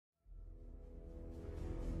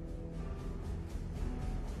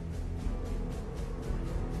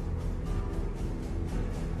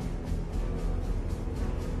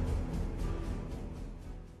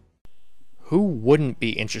Who wouldn't be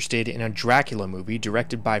interested in a Dracula movie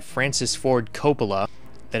directed by Francis Ford Coppola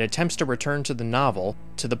that attempts to return to the novel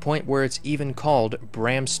to the point where it's even called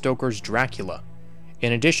Bram Stoker's Dracula?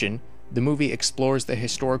 In addition, the movie explores the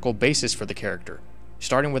historical basis for the character,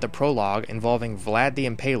 starting with a prologue involving Vlad the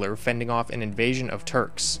Impaler fending off an invasion of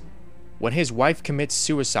Turks. When his wife commits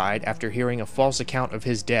suicide after hearing a false account of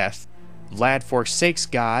his death, Vlad forsakes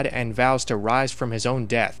God and vows to rise from his own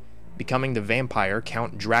death, becoming the vampire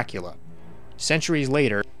Count Dracula. Centuries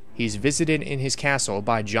later, he's visited in his castle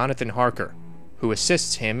by Jonathan Harker, who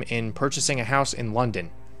assists him in purchasing a house in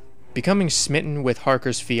London. Becoming smitten with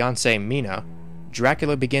Harker's fiancée Mina,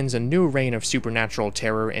 Dracula begins a new reign of supernatural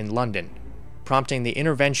terror in London, prompting the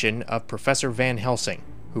intervention of Professor Van Helsing,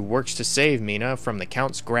 who works to save Mina from the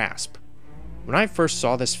Count's grasp. When I first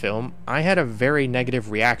saw this film, I had a very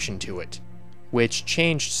negative reaction to it, which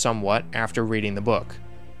changed somewhat after reading the book.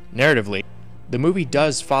 Narratively, the movie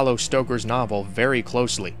does follow Stoker's novel very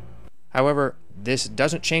closely. However, this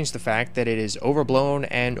doesn't change the fact that it is overblown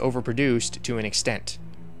and overproduced to an extent.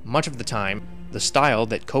 Much of the time, the style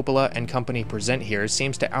that Coppola and company present here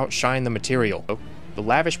seems to outshine the material. The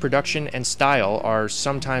lavish production and style are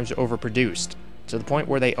sometimes overproduced, to the point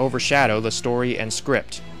where they overshadow the story and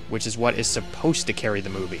script, which is what is supposed to carry the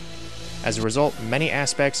movie. As a result, many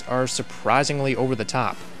aspects are surprisingly over the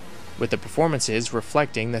top, with the performances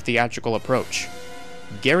reflecting the theatrical approach.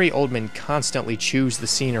 Gary Oldman constantly chews the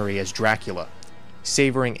scenery as Dracula,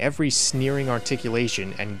 savoring every sneering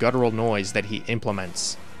articulation and guttural noise that he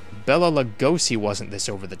implements. Bela Lugosi wasn't this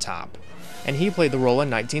over the top, and he played the role in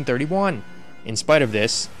 1931. In spite of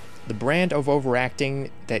this, the brand of overacting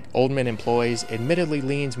that Oldman employs admittedly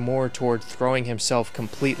leans more toward throwing himself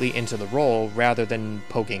completely into the role rather than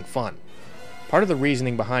poking fun. Part of the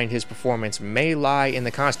reasoning behind his performance may lie in the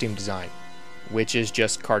costume design, which is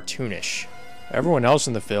just cartoonish. Everyone else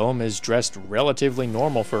in the film is dressed relatively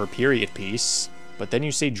normal for a period piece, but then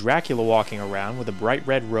you see Dracula walking around with a bright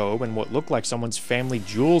red robe and what look like someone's family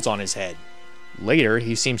jewels on his head. Later,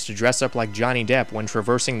 he seems to dress up like Johnny Depp when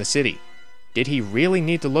traversing the city. Did he really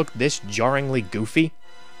need to look this jarringly goofy?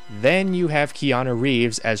 Then you have Keanu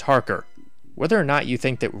Reeves as Harker. Whether or not you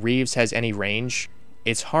think that Reeves has any range,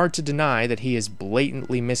 it's hard to deny that he is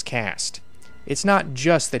blatantly miscast. It's not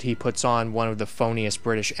just that he puts on one of the phoniest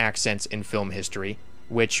British accents in film history,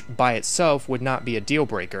 which by itself would not be a deal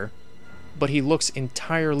breaker, but he looks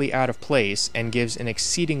entirely out of place and gives an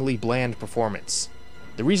exceedingly bland performance.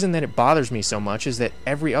 The reason that it bothers me so much is that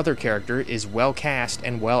every other character is well cast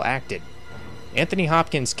and well acted. Anthony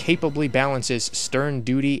Hopkins capably balances stern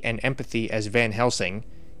duty and empathy as Van Helsing,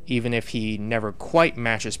 even if he never quite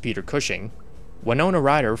matches Peter Cushing. Winona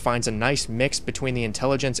Ryder finds a nice mix between the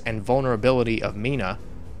intelligence and vulnerability of Mina.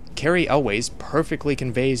 Carrie Elways perfectly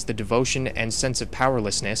conveys the devotion and sense of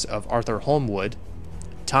powerlessness of Arthur Holmwood.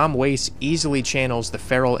 Tom Waits easily channels the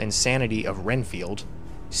feral insanity of Renfield.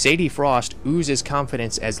 Sadie Frost oozes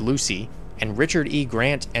confidence as Lucy, and Richard E.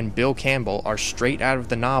 Grant and Bill Campbell are straight out of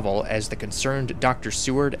the novel as the concerned Dr.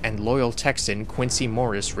 Seward and loyal Texan Quincy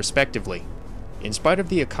Morris, respectively. In spite of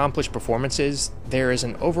the accomplished performances, there is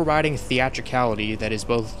an overriding theatricality that is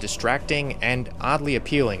both distracting and oddly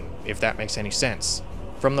appealing, if that makes any sense.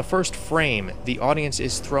 From the first frame, the audience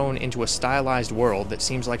is thrown into a stylized world that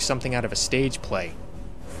seems like something out of a stage play,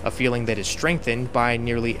 a feeling that is strengthened by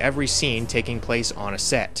nearly every scene taking place on a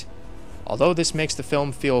set. Although this makes the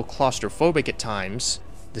film feel claustrophobic at times,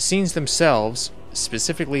 the scenes themselves,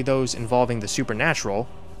 specifically those involving the supernatural,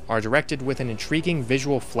 are directed with an intriguing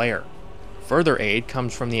visual flair. Further aid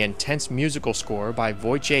comes from the intense musical score by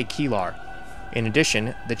Wojciech Kilar. In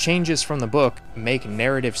addition, the changes from the book make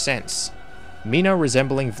narrative sense. Mina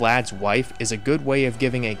resembling Vlad's wife is a good way of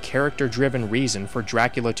giving a character-driven reason for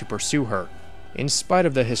Dracula to pursue her, in spite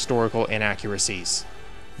of the historical inaccuracies.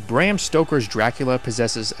 Bram Stoker's Dracula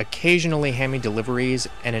possesses occasionally hammy deliveries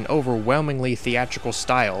and an overwhelmingly theatrical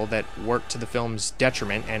style that work to the film's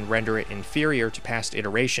detriment and render it inferior to past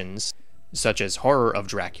iterations, such as Horror of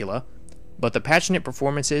Dracula, but the passionate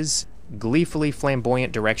performances, gleefully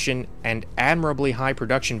flamboyant direction, and admirably high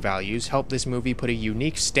production values help this movie put a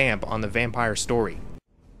unique stamp on the vampire story.